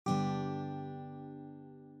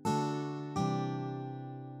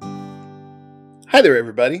Hi there,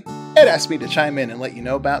 everybody. Ed asked me to chime in and let you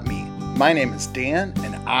know about me. My name is Dan,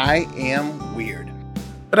 and I am weird.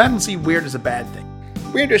 But I don't see weird as a bad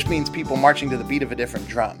thing. Weird just means people marching to the beat of a different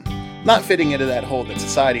drum, not fitting into that hole that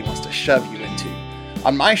society wants to shove you into.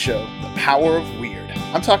 On my show, The Power of Weird,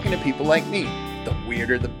 I'm talking to people like me. The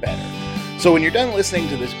weirder, the better. So when you're done listening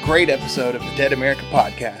to this great episode of the Dead America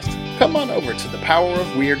podcast, come on over to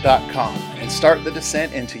thepowerofweird.com and start the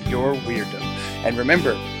descent into your weirdom. And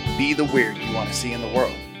remember, be the weird you want to see in the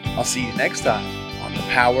world. I'll see you next time on The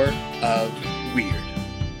Power of Weird.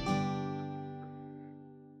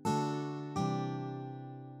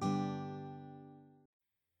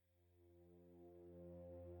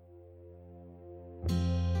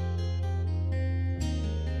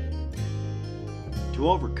 To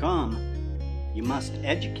overcome, you must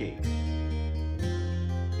educate.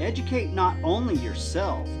 Educate not only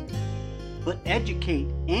yourself, but educate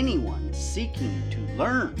anyone seeking to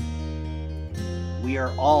learn. We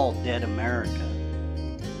are all Dead America.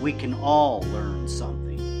 We can all learn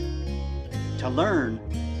something. To learn,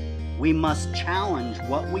 we must challenge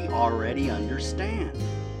what we already understand.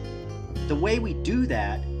 The way we do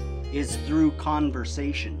that is through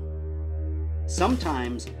conversation.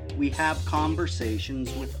 Sometimes we have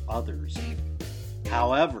conversations with others.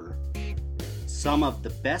 However, some of the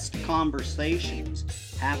best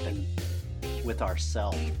conversations happen with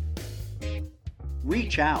ourselves.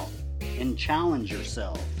 Reach out and challenge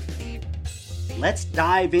yourself. Let's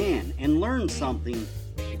dive in and learn something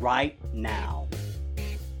right now.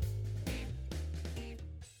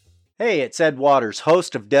 Hey, it's Ed Waters,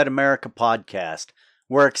 host of Dead America Podcast.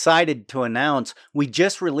 We're excited to announce we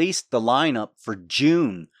just released the lineup for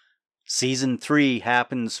June. Season 3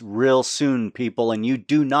 happens real soon, people, and you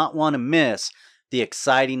do not want to miss the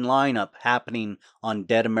exciting lineup happening on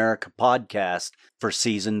Dead America Podcast for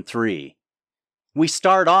Season 3. We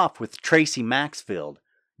start off with Tracy Maxfield.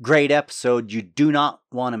 Great episode you do not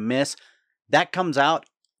want to miss. That comes out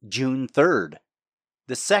June 3rd.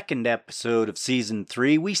 The second episode of Season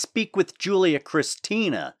 3, we speak with Julia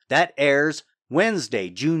Christina. That airs Wednesday,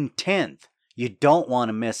 June 10th. You don't want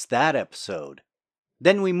to miss that episode.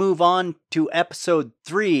 Then we move on to Episode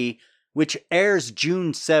 3, which airs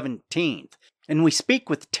June 17th. And we speak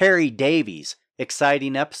with Terry Davies.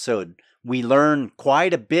 Exciting episode. We learn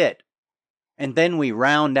quite a bit. And then we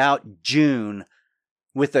round out June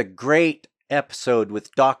with a great episode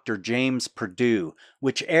with Dr. James Perdue,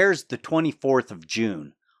 which airs the 24th of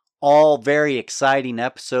June. All very exciting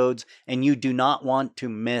episodes, and you do not want to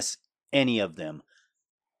miss any of them.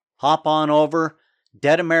 Hop on over,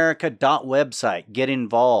 deadamerica.website, get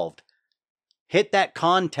involved. Hit that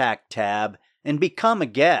contact tab and become a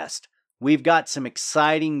guest. We've got some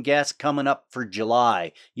exciting guests coming up for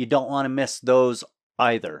July. You don't want to miss those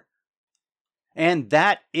either. And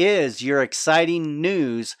that is your exciting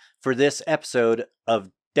news for this episode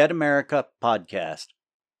of Dead America Podcast.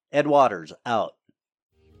 Ed Waters, out.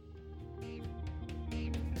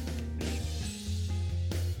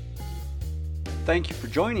 Thank you for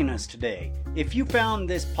joining us today. If you found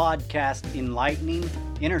this podcast enlightening,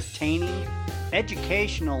 entertaining,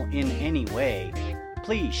 educational in any way,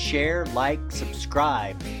 please share, like,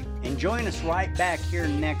 subscribe, and join us right back here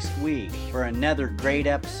next week for another great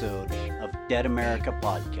episode of Dead America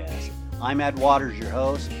Podcast. I'm Ed Waters, your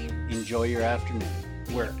host. Enjoy your afternoon,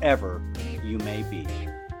 wherever you may be.